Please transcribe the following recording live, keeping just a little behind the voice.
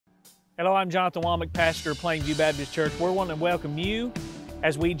Hello, I'm Jonathan Womack, pastor of Plainview Baptist Church. We're wanting to welcome you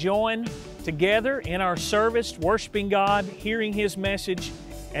as we join together in our service, worshiping God, hearing His message,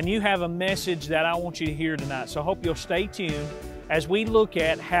 and you have a message that I want you to hear tonight. So I hope you'll stay tuned as we look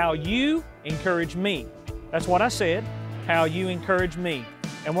at how you encourage me. That's what I said, how you encourage me.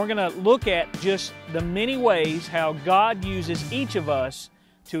 And we're going to look at just the many ways how God uses each of us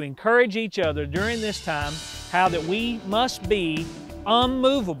to encourage each other during this time, how that we must be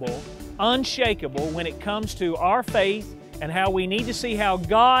unmovable, unshakable when it comes to our faith, and how we need to see how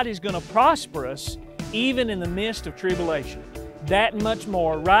God is going to prosper us even in the midst of tribulation. That and much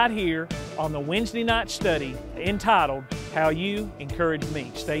more right here on the Wednesday night study entitled, How You Encourage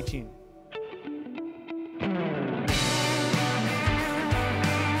Me. Stay tuned.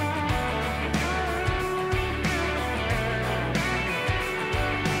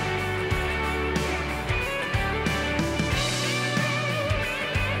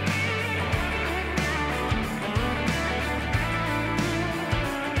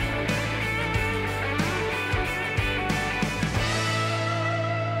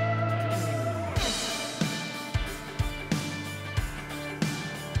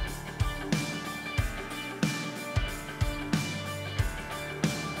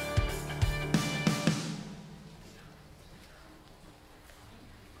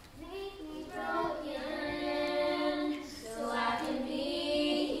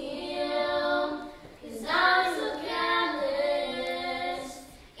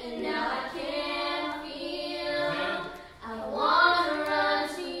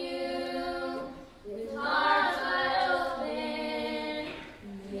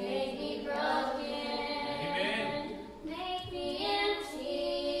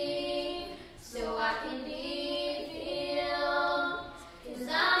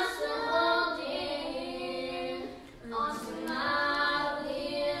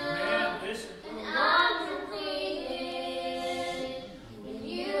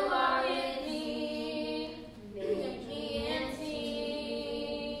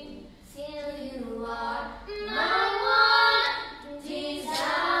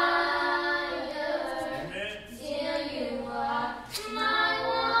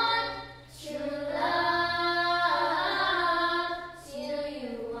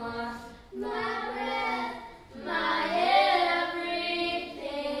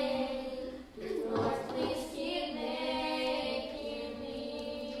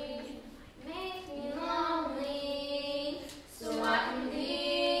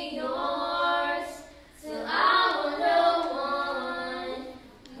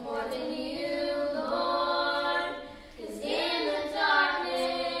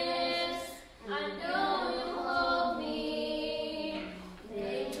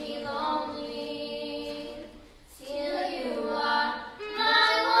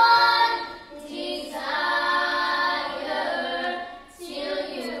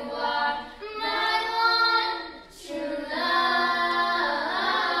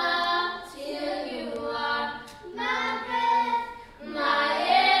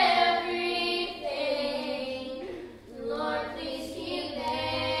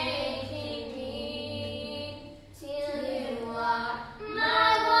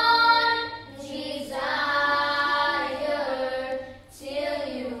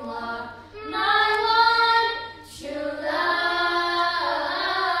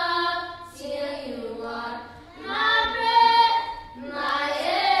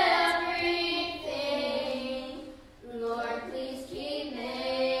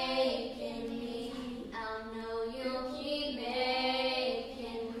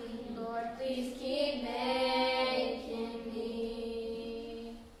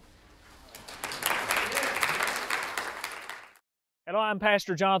 Hello, I'm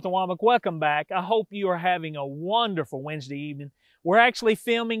Pastor Jonathan Womack. Welcome back. I hope you are having a wonderful Wednesday evening. We're actually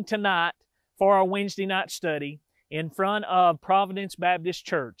filming tonight for our Wednesday night study in front of Providence Baptist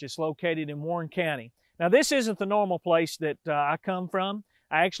Church. It's located in Warren County. Now, this isn't the normal place that I come from.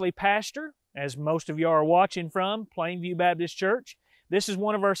 I actually pastor, as most of you are watching from, Plainview Baptist Church. This is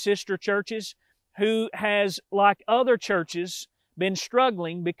one of our sister churches who has, like other churches, been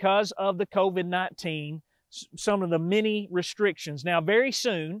struggling because of the COVID-19, some of the many restrictions. Now, very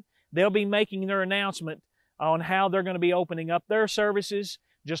soon, they'll be making their announcement on how they're going to be opening up their services.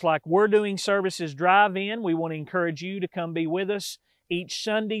 Just like we're doing services drive-in, we want to encourage you to come be with us each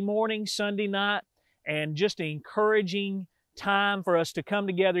Sunday morning, Sunday night, and just an encouraging time for us to come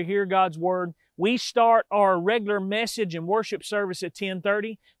together, hear God's Word. We start our regular message and worship service at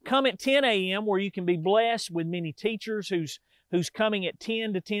 10:30. Come at 10 a.m. where you can be blessed with many teachers who's coming at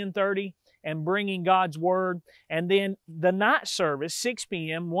 10 to 10:30. and bringing God's Word. And then the night service, 6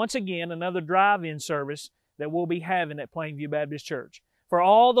 p.m., once again, another drive-in service that we'll be having at Plainview Baptist Church. For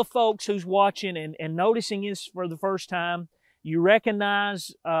all the folks who's watching and noticing this for the first time, you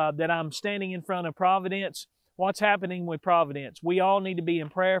recognize that I'm standing in front of Providence. What's happening with Providence? We all need to be in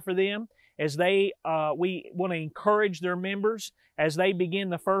prayer for them as we want to encourage their members as they begin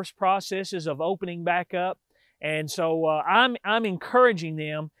the first processes of opening back up. And so I'm encouraging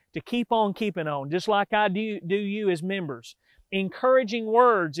them to keep on keeping on, just like I do you as members. Encouraging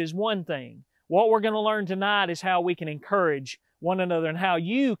words is one thing. What we're going to learn tonight is how we can encourage one another and how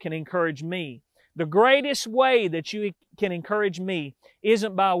you can encourage me. The greatest way that you can encourage me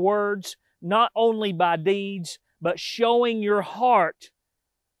isn't by words, not only by deeds, but showing your heart,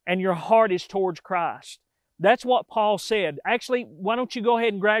 and your heart is towards Christ. That's what Paul said. Actually, why don't you go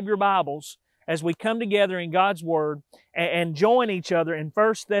ahead and grab your Bibles as we come together in God's Word and join each other in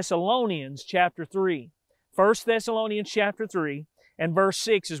 1 Thessalonians chapter 3. 1 Thessalonians chapter 3 and verse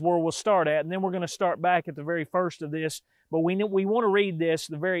 6 is where we'll start at, and then we're going to start back at the very first of this. But we want to read this,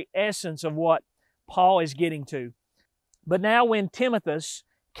 the very essence of what Paul is getting to. But now when Timothy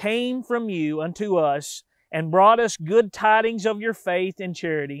came from you unto us, and brought us good tidings of your faith and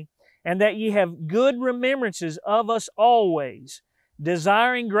charity, and that ye have good remembrances of us always,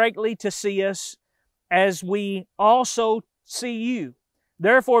 desiring greatly to see us, as we also see you.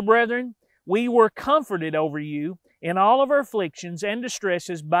 Therefore, brethren, we were comforted over you in all of our afflictions and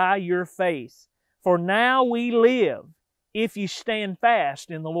distresses by your faith. For now we live, if you stand fast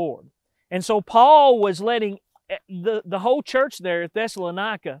in the Lord. And so Paul was letting the whole church there at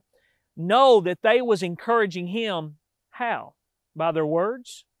Thessalonica know that they was encouraging him. How? By their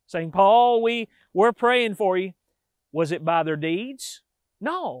words? Saying, Paul, we're praying for you. Was it by their deeds?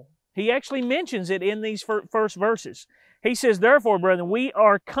 No. He actually mentions it in these first verses. He says, therefore, brethren, we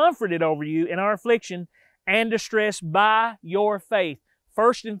are comforted over you in our affliction and distress by your faith.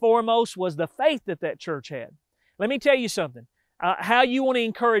 First and foremost was the faith that church had. Let me tell you something. How you want to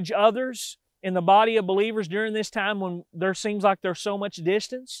encourage others in the body of believers during this time when there seems like there's so much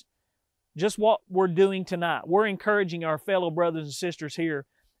distance. Just what we're doing tonight. We're encouraging our fellow brothers and sisters here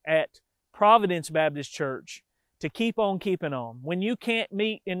at Providence Baptist Church to keep on keeping on. When you can't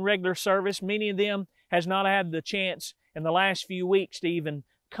meet in regular service, many of them has not had the chance in the last few weeks to even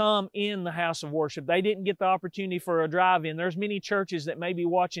come in the house of worship. They didn't get the opportunity for a drive-in. There's many churches that may be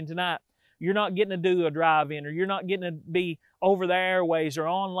watching tonight. You're not getting to do a drive-in, or you're not getting to be over the airways or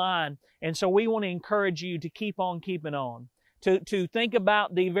online. And so we want to encourage you to keep on keeping on. To think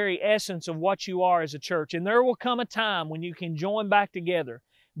about the very essence of what you are as a church. And there will come a time when you can join back together.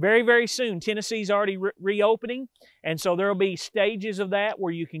 Very, very soon. Tennessee's already reopening, and so there will be stages of that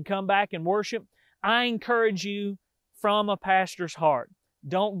where you can come back and worship. I encourage you from a pastor's heart,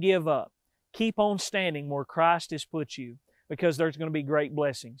 don't give up. Keep on standing where Christ has put you, because there's going to be great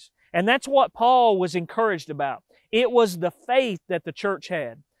blessings. And that's what Paul was encouraged about. It was the faith that the church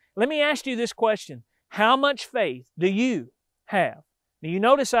had. Let me ask you this question. How much faith do you have? Now you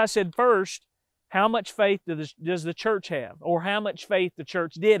notice I said first, how much faith does the church have? Or how much faith the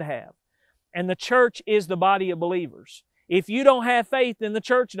church did have? And the church is the body of believers. If you don't have faith, then the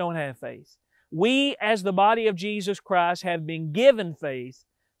church don't have faith. We, as the body of Jesus Christ, have been given faith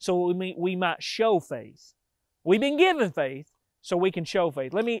so we might show faith. We've been given faith so we can show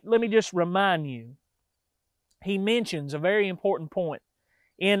faith. Let me just remind you. He mentions a very important point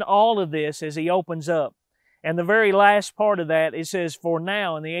in all of this as he opens up. And the very last part of that, it says, for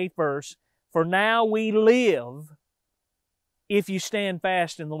now, in the 8th verse, for now we live if you stand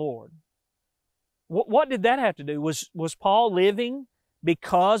fast in the Lord. What did that have to do? Was Paul living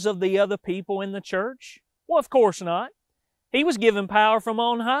because of the other people in the church? Well, of course not. He was given power from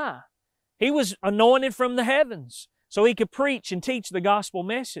on high. He was anointed from the heavens so he could preach and teach the gospel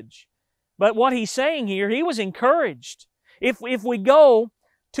message. But what he's saying here, he was encouraged. If we go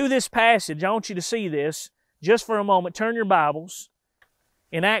to this passage, I want you to see this just for a moment. Turn your Bibles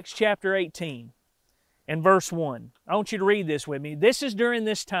in Acts chapter 18 and verse 1. I want you to read this with me. This is during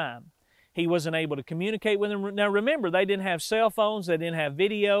this time. He wasn't able to communicate with them. Now remember, they didn't have cell phones, they didn't have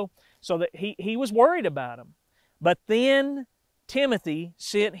video, so that he was worried about them. But then Timothy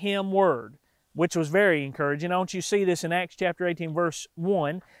sent him word, which was very encouraging. I want you to see this in Acts chapter 18, verse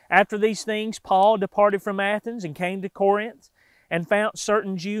 1. After these things, Paul departed from Athens and came to Corinth, and found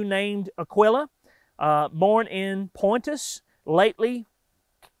certain Jew named Aquila, born in Pontus, lately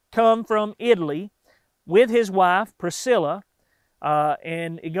come from Italy, with his wife Priscilla,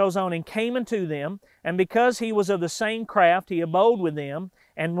 and it goes on, and came unto them, and because he was of the same craft, he abode with them,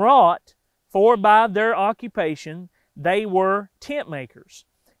 and wrought, for by their occupation they were tent makers.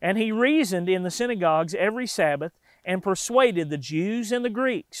 And he reasoned in the synagogues every Sabbath and persuaded the Jews and the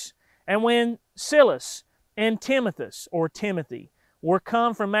Greeks. And when Silas and Timothy were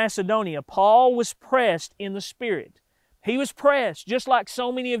come from Macedonia, Paul was pressed in the Spirit. He was pressed, just like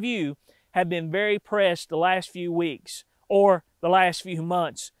so many of you have been very pressed the last few weeks or the last few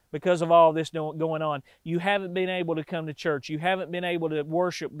months because of all this going on. You haven't been able to come to church. You haven't been able to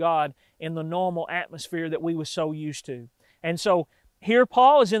worship God in the normal atmosphere that we were so used to. And so here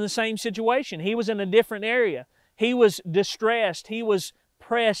Paul is in the same situation. He was in a different area. He was distressed. He was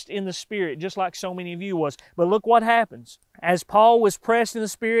pressed in the Spirit, just like so many of you was. But look what happens. As Paul was pressed in the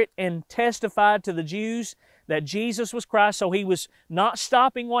Spirit and testified to the Jews that Jesus was Christ, so he was not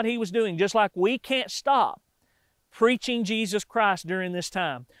stopping what he was doing, just like we can't stop preaching Jesus Christ during this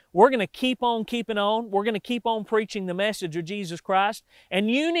time. We're going to keep on keeping on. We're going to keep on preaching the message of Jesus Christ, and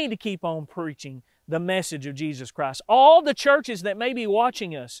you need to keep on preaching the message of Jesus Christ. All the churches that may be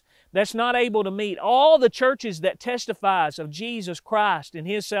watching us that's not able to meet, all the churches that testifies of Jesus Christ and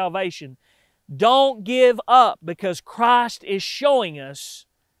His salvation, don't give up, because Christ is showing us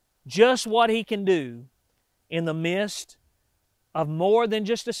just what He can do in the midst of more than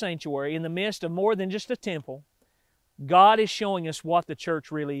just a sanctuary, in the midst of more than just a temple. God is showing us what the church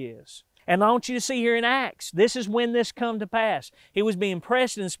really is. And I want you to see here in Acts, this is when this come to pass. He was being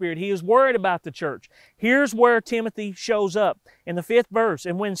pressed in the Spirit. He was worried about the church. Here's where Timothy shows up in the 5th verse.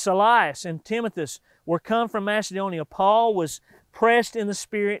 And when Silas and Timothy were come from Macedonia, Paul was pressed in the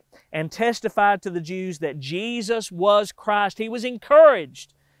Spirit and testified to the Jews that Jesus was Christ. He was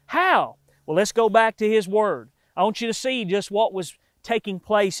encouraged. How? Well, let's go back to his word. I want you to see just what was taking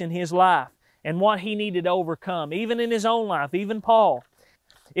place in his life and what he needed to overcome, even in his own life, even Paul.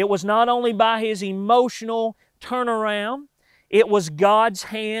 It was not only by his emotional turnaround, it was God's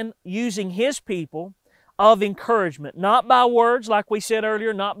hand using His people of encouragement, not by words, like we said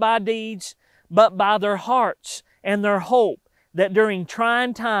earlier, not by deeds, but by their hearts and their hope that during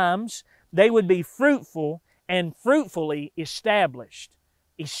trying times they would be fruitful and fruitfully established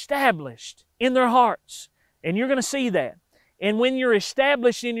in their hearts. And you're going to see that. And when you're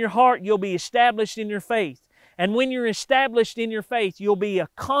established in your heart, you'll be established in your faith. And when you're established in your faith, you'll be a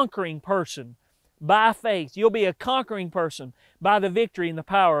conquering person by faith. You'll be a conquering person by the victory and the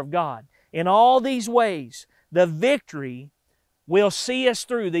power of God. In all these ways, the victory will see us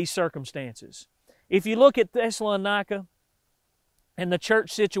through these circumstances. If you look at Thessalonica and the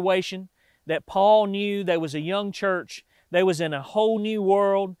church situation that Paul knew, there was a young church. They was in a whole new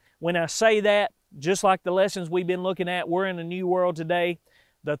world. When I say that, just like the lessons we've been looking at, we're in a new world today.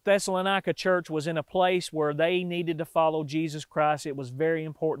 The Thessalonica church was in a place where they needed to follow Jesus Christ. It was very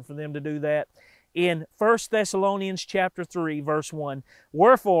important for them to do that. In 1 Thessalonians chapter 3, verse 1,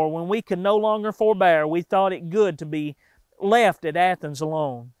 "Wherefore, when we could no longer forbear, we thought it good to be left at Athens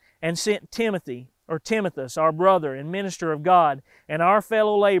alone, and sent Timothy, our brother and minister of God, and our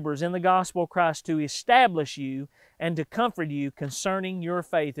fellow laborers in the gospel of Christ, to establish you and to comfort you concerning your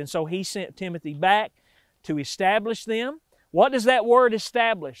faith." And so he sent Timothy back to establish them. What does that word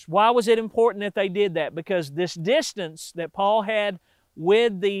establish? Why was it important that they did that? Because this distance that Paul had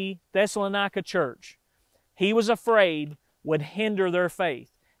with the Thessalonica church, he was afraid would hinder their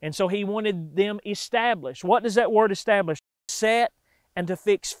faith. And so he wanted them established. What does that word establish? Set and to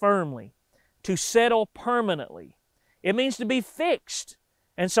fix firmly. To settle permanently. It means to be fixed.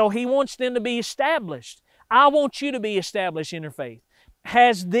 And so he wants them to be established. I want you to be established in your faith.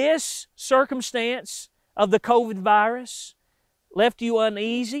 Has this circumstance of the COVID virus left you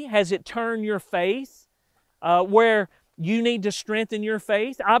uneasy? Has it turned your faith where you need to strengthen your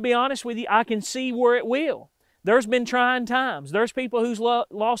faith? I'll be honest with you, I can see where it will. There's been trying times. There's people who's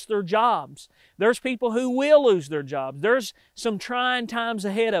lost their jobs. There's people who will lose their jobs. There's some trying times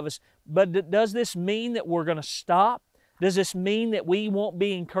ahead of us. But does this mean that we're going to stop? Does this mean that we won't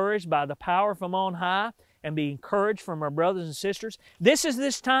be encouraged by the power from on high and be encouraged from our brothers and sisters? This is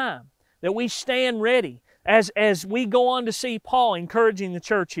this time that we stand ready as we go on to see Paul encouraging the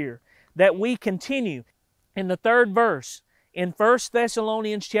church here, that we continue. In the 3rd verse, in 1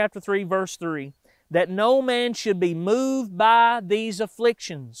 Thessalonians chapter 3, verse 3, that no man should be moved by these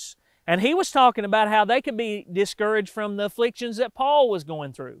afflictions. And he was talking about how they could be discouraged from the afflictions that Paul was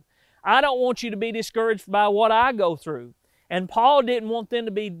going through. I don't want you to be discouraged by what I go through. And Paul didn't want them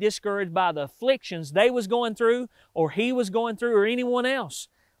to be discouraged by the afflictions they was going through, or he was going through, or anyone else.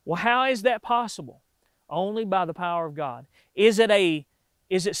 Well, how is that possible? Only by the power of God. Is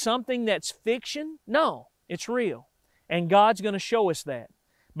it something that's fiction? No, it's real. And God's going to show us that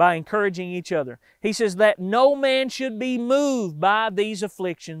by encouraging each other. He says that no man should be moved by these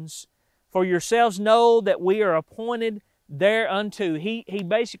afflictions, for yourselves know that we are appointed thereunto. He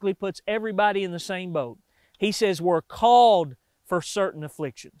basically puts everybody in the same boat. He says we're called for certain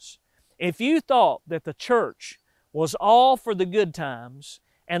afflictions. If you thought that the church was all for the good times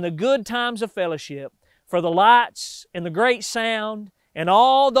and the good times of fellowship, for the lights and the great sound and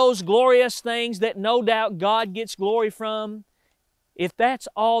all those glorious things that no doubt God gets glory from, if that's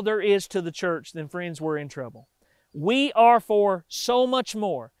all there is to the church, then friends, we're in trouble. We are for so much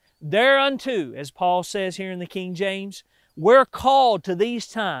more. Thereunto, as Paul says here in the King James, we're called to these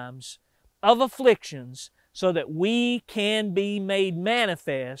times of afflictions so that we can be made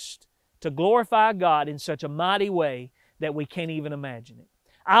manifest to glorify God in such a mighty way that we can't even imagine it.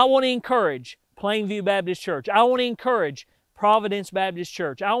 I want to encourage Plainview Baptist Church. I want to encourage Providence Baptist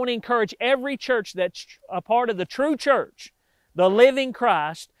Church. I want to encourage every church that's a part of the true church, the living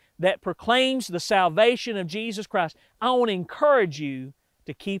Christ that proclaims the salvation of Jesus Christ. I want to encourage you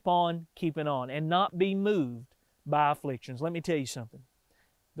to keep on keeping on and not be moved by afflictions. Let me tell you something.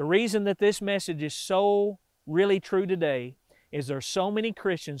 The reason that this message is so really true today is there's so many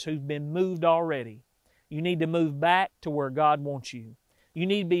Christians who've been moved already. You need to move back to where God wants you. You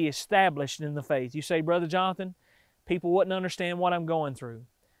need to be established in the faith. You say, Brother Jonathan, people wouldn't understand what I'm going through.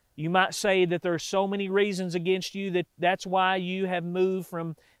 You might say that there's so many reasons against you that's why you have moved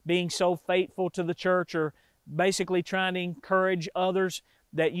from being so faithful to the church, or basically trying to encourage others,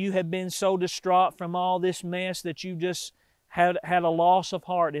 that you have been so distraught from all this mess that you just had a loss of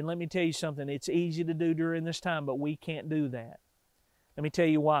heart. And let me tell you something, it's easy to do during this time, but we can't do that. Let me tell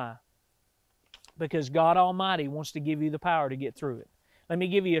you why. Because God Almighty wants to give you the power to get through it. Let me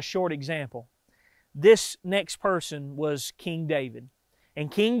give you a short example. This next person was King David.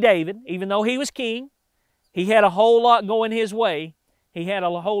 And King David, even though he was king, he had a whole lot going his way. He had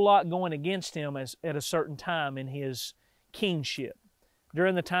a whole lot going against him at a certain time in his kingship,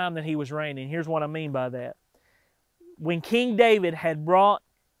 during the time that he was reigning. Here's what I mean by that. When King David had brought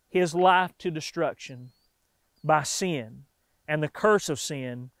his life to destruction by sin and the curse of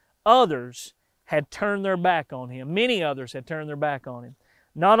sin, others had turned their back on him. Many others had turned their back on him.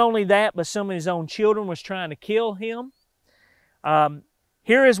 Not only that, but some of his own children was trying to kill him.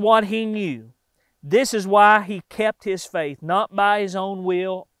 Here is what he knew. This is why he kept his faith, not by his own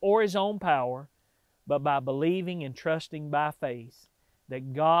will or his own power, but by believing and trusting by faith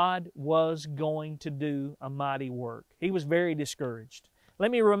that God was going to do a mighty work. He was very discouraged.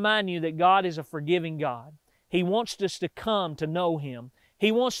 Let me remind you that God is a forgiving God. He wants us to come to know Him.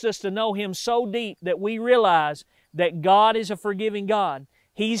 He wants us to know Him so deep that we realize that God is a forgiving God.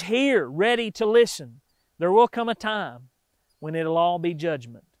 He's here, ready to listen. There will come a time when it'll all be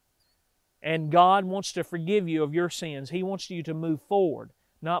judgment. And God wants to forgive you of your sins. He wants you to move forward,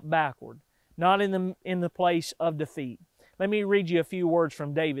 not backward, not in the place of defeat. Let me read you a few words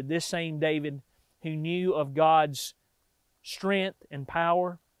from David, this same David who knew of God's strength and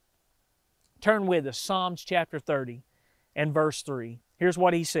power. Turn with us, Psalms chapter 30 and verse 3. Here's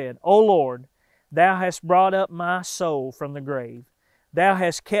what he said. O Lord, Thou hast brought up my soul from the grave. Thou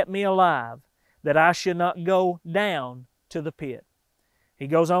hast kept me alive, that I should not go down to the pit. He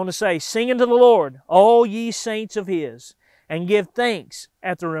goes on to say, Sing unto the Lord, all ye saints of His, and give thanks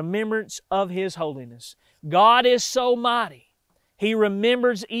at the remembrance of His holiness. God is so mighty. He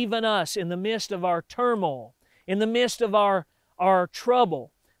remembers even us in the midst of our turmoil, in the midst of our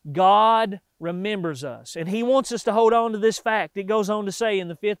trouble. God remembers us. And He wants us to hold on to this fact. It goes on to say in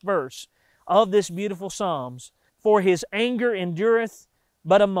the 5th verse of this beautiful Psalms, For His anger endureth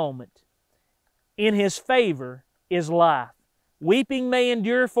but a moment. In His favor is life. Weeping may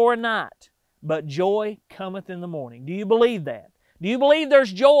endure for a night, but joy cometh in the morning. Do you believe that? Do you believe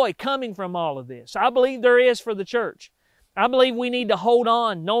there's joy coming from all of this? I believe there is for the church. I believe we need to hold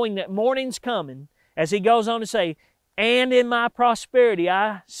on knowing that morning's coming, as he goes on to say, And in my prosperity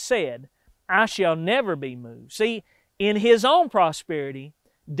I said, I shall never be moved. See, in his own prosperity,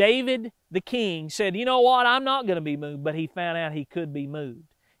 David the king said, you know what, I'm not going to be moved, but he found out he could be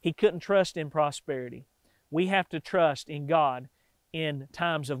moved. He couldn't trust in prosperity. We have to trust in God in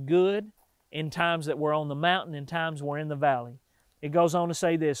times of good, in times that we're on the mountain, in times we're in the valley. It goes on to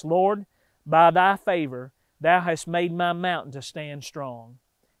say this, Lord, by Thy favor, Thou hast made my mountain to stand strong.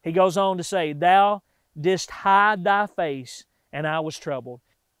 He goes on to say, Thou didst hide Thy face, and I was troubled.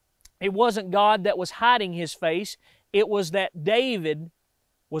 It wasn't God that was hiding His face. It was that David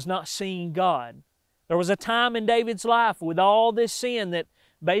was not seeing God. There was a time in David's life with all this sin that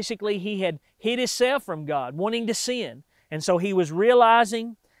basically he had hid himself from God, wanting to sin. And so he was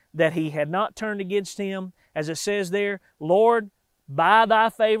realizing that he had not turned against Him. As it says there, Lord, by Thy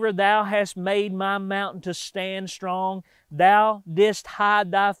favor Thou hast made my mountain to stand strong. Thou didst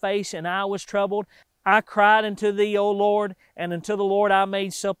hide Thy face, and I was troubled. I cried unto Thee, O Lord, and unto the Lord I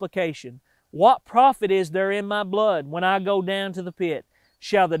made supplication. What profit is there in my blood when I go down to the pit?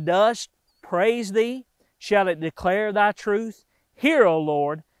 Shall the dust praise Thee? Shall it declare Thy truth? Hear, O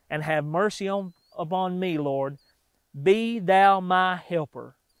Lord, and have mercy upon me, Lord. Be Thou my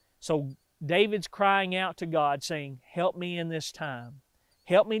helper. So David's crying out to God, saying, help me in this time.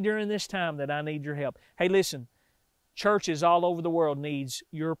 Help me during this time that I need Your help. Hey, listen, churches all over the world needs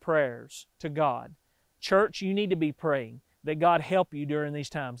your prayers to God. Church, you need to be praying that God help you during these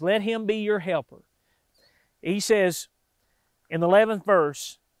times. Let Him be your helper. He says in the 11th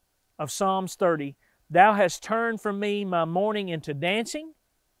verse of Psalms 30, Thou hast turned from me my mourning into dancing.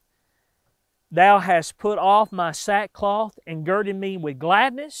 Thou hast put off my sackcloth and girded me with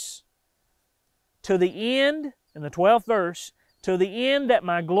gladness. To the end, in the 12th verse, to the end that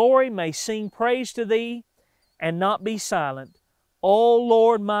my glory may sing praise to Thee and not be silent. O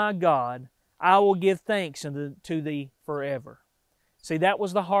Lord my God, I will give thanks to Thee forever. See, that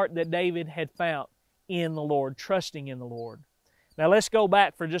was the heart that David had found in the Lord, trusting in the Lord. Now let's go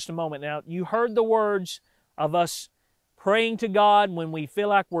back for just a moment. Now, you heard the words of us praying to God when we feel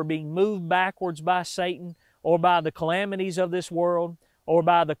like we're being moved backwards by Satan or by the calamities of this world or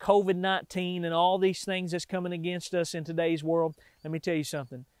by the COVID-19 and all these things that's coming against us in today's world. Let me tell you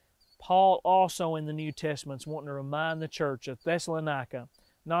something. Paul also in the New Testament is wanting to remind the church of Thessalonica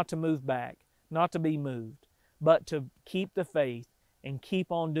not to move back, not to be moved, but to keep the faith and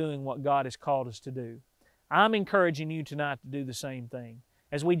keep on doing what God has called us to do. I'm encouraging you tonight to do the same thing.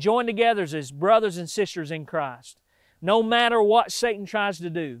 As we join together as brothers and sisters in Christ, no matter what Satan tries to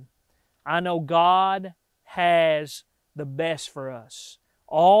do, I know God has the best for us.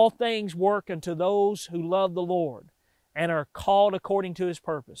 All things work unto those who love the Lord and are called according to His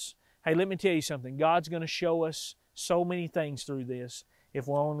purpose. Hey, let me tell you something. God's going to show us so many things through this if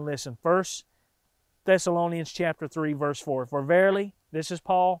we'll only listen. 1 Thessalonians chapter 3, verse 4. For verily, this is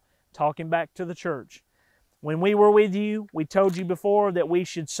Paul talking back to the church. When we were with you, we told you before that we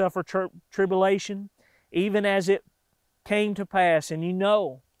should suffer tribulation, even as it came to pass. And you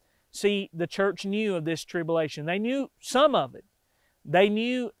know, see, the church knew of this tribulation. They knew some of it. They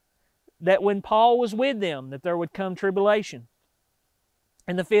knew that when Paul was with them, that there would come tribulation.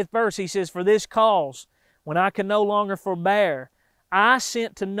 In the 5th verse, he says, For this cause, when I could no longer forbear, I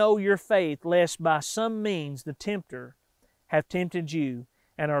sent to know your faith, lest by some means the tempter have tempted you,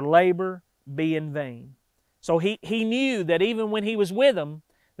 and our labor be in vain. So he knew that even when he was with them,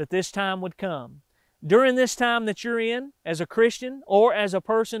 that this time would come. During this time that you're in, as a Christian or as a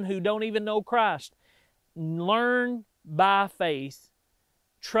person who don't even know Christ, learn by faith,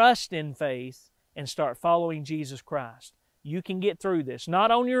 trust in faith, and start following Jesus Christ. You can get through this,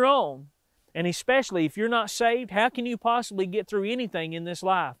 not on your own. And especially if you're not saved, how can you possibly get through anything in this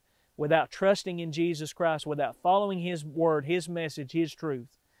life without trusting in Jesus Christ, without following His Word, His message, His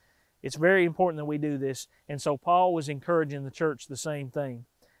truth? It's very important that we do this. And so Paul was encouraging the church the same thing.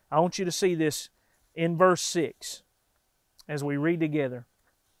 I want you to see this in verse 6 as we read together.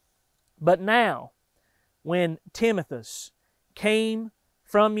 But now, when Timothy came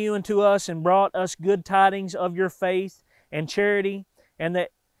from you unto us and brought us good tidings of your faith and charity, and that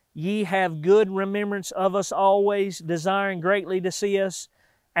ye have good remembrance of us always, desiring greatly to see us,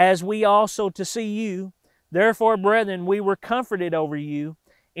 as we also to see you. Therefore, brethren, we were comforted over you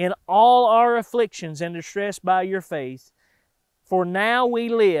in all our afflictions and distress by your faith. For now we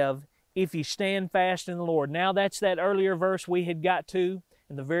live, if you stand fast in the Lord. Now that's that earlier verse we had got to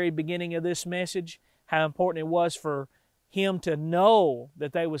in the very beginning of this message, how important it was for him to know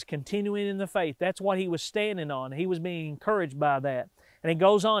that they was continuing in the faith. That's what he was standing on. He was being encouraged by that. And it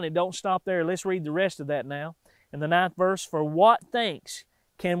goes on. It don't stop there. Let's read the rest of that now. In the 9th verse, For what thanks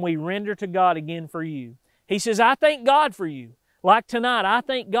can we render to God again for you? He says, I thank God for you. Like tonight, I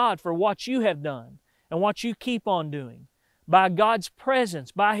thank God for what you have done and what you keep on doing. By God's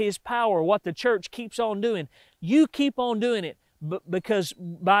presence, by His power, what the church keeps on doing. You keep on doing it because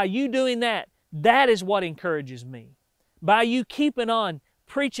by you doing that, that is what encourages me. By you keeping on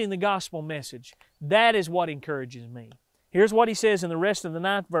preaching the gospel message, that is what encourages me. Here's what he says in the rest of the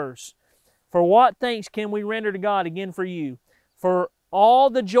 9th verse. For what thanks can we render to God again for you? For all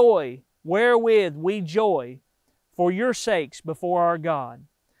the joy wherewith we joy for your sakes before our God.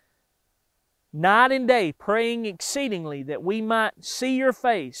 Night and day praying exceedingly that we might see your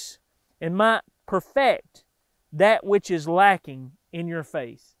face and might perfect that which is lacking in your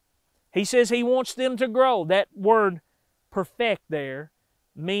faith. He says he wants them to grow. That word perfect there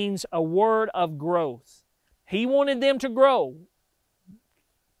means a word of growth. He wanted them to grow.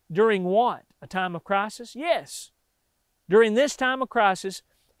 During what? A time of crisis? Yes. During this time of crisis,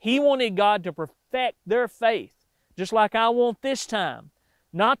 he wanted God to perfect their faith. Just like I want this time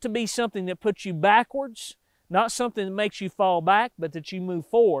not to be something that puts you backwards, not something that makes you fall back, but that you move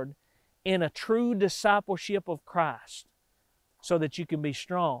forward in a true discipleship of Christ so that you can be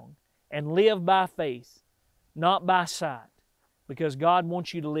strong and live by faith, not by sight, because God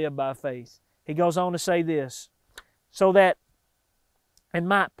wants you to live by faith. He goes on to say this, so that and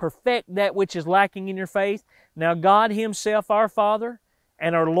might perfect that which is lacking in your faith. Now God Himself, our Father,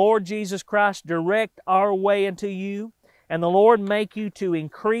 and our Lord Jesus Christ direct our way unto you, and the Lord make you to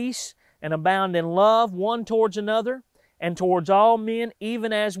increase and abound in love one towards another and towards all men,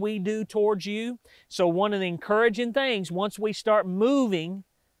 even as we do towards you. So one of the encouraging things, once we start moving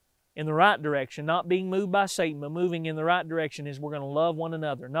in the right direction, not being moved by Satan, but moving in the right direction, is we're going to love one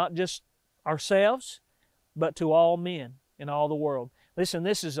another, not just ourselves, but to all men in all the world. Listen,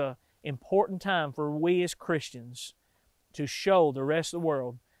 this is an important time for we as Christians to show the rest of the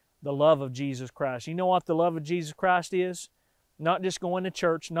world the love of Jesus Christ. You know what the love of Jesus Christ is? Not just going to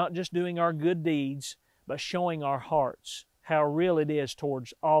church, not just doing our good deeds, but showing our hearts how real it is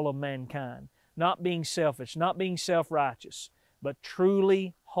towards all of mankind. Not being selfish, not being self-righteous, but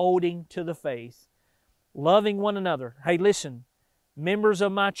truly holding to the faith, loving one another. Hey, listen, members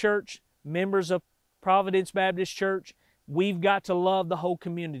of my church, members of Providence Baptist Church, we've got to love the whole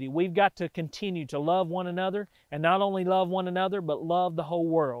community. We've got to continue to love one another, and not only love one another, but love the whole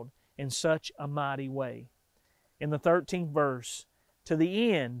world in such a mighty way. In the 13th verse, to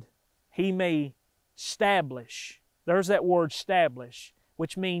the end He may establish. There's that word establish,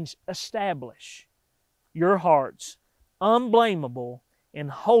 which means establish your hearts unblameable in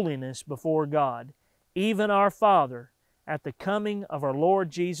holiness before God, even our Father, at the coming of our Lord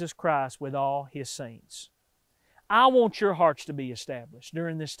Jesus Christ with all His saints. I want your hearts to be established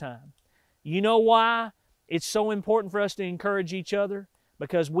during this time. You know why it's so important for us to encourage each other?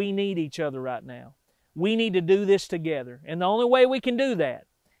 Because we need each other right now. We need to do this together. And the only way we can do that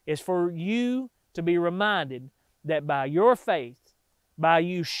is for you to be reminded that by your faith, by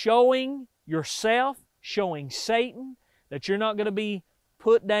you showing yourself, showing Satan, that you're not going to be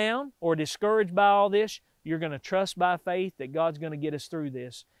put down or discouraged by all this. You're going to trust by faith that God's going to get us through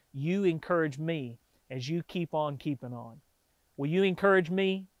this. You encourage me as you keep on keeping on. Will you encourage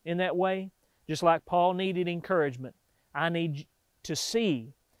me in that way? Just like Paul needed encouragement, I need to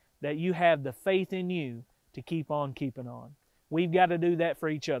see that you have the faith in you to keep on keeping on. We've got to do that for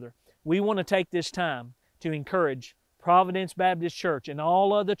each other. We want to take this time to encourage Providence Baptist Church and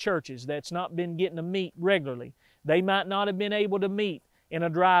all other churches that's not been getting to meet regularly. They might not have been able to meet in a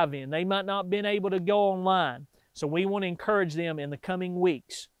drive-in. They might not have been able to go online. So we want to encourage them in the coming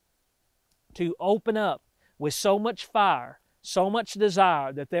weeks to open up with so much fire, so much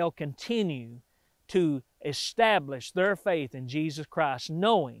desire that they'll continue to establish their faith in Jesus Christ,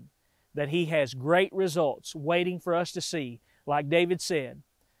 knowing that He has great results waiting for us to see. Like David said,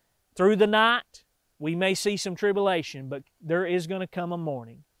 through the night we may see some tribulation, but there is going to come a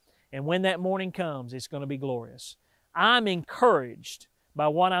morning. And when that morning comes, it's going to be glorious. I'm encouraged by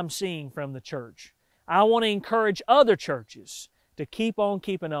what I'm seeing from the church. I want to encourage other churches to keep on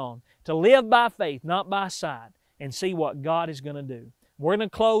keeping on, to live by faith, not by sight, and see what God is going to do. We're going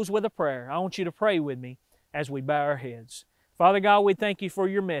to close with a prayer. I want you to pray with me as we bow our heads. Father God, we thank You for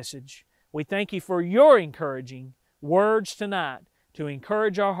Your message. We thank You for Your encouraging words tonight to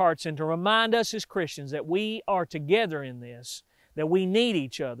encourage our hearts and to remind us as Christians that we are together in this, that we need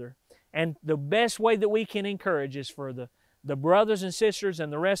each other. And the best way that we can encourage is for the brothers and sisters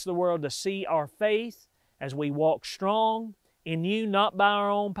and the rest of the world to see our faith as we walk strong in You, not by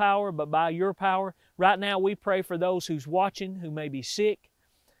our own power, but by Your power. Right now we pray for those who's watching, who may be sick.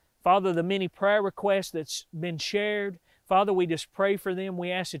 Father, the many prayer requests that's been shared, Father, we just pray for them.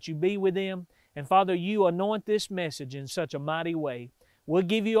 We ask that You be with them. And Father, You anoint this message in such a mighty way. We'll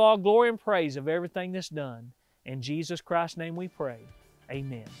give You all glory and praise of everything that's done. In Jesus Christ's name we pray.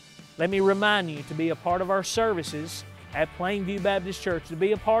 Amen. Let me remind you to be a part of our services at Plainview Baptist Church, to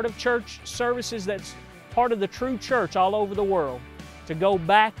be a part of church services that's part of the true church all over the world, to go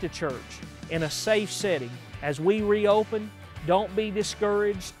back to church in a safe setting. As we reopen, don't be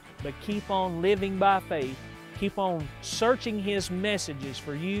discouraged, but keep on living by faith. Keep on searching His messages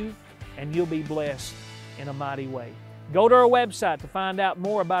for you, and you'll be blessed in a mighty way. Go to our website to find out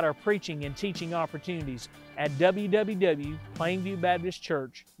more about our preaching and teaching opportunities at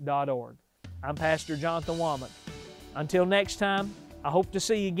www.plainviewbaptistchurch.org. I'm Pastor Jonathan Womack. Until next time, I hope to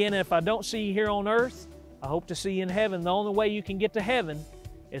see you again. And if I don't see you here on earth, I hope to see you in heaven. The only way you can get to heaven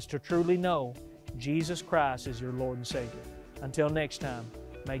is to truly know Jesus Christ is your Lord and Savior. Until next time,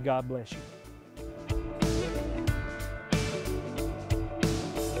 may God bless you.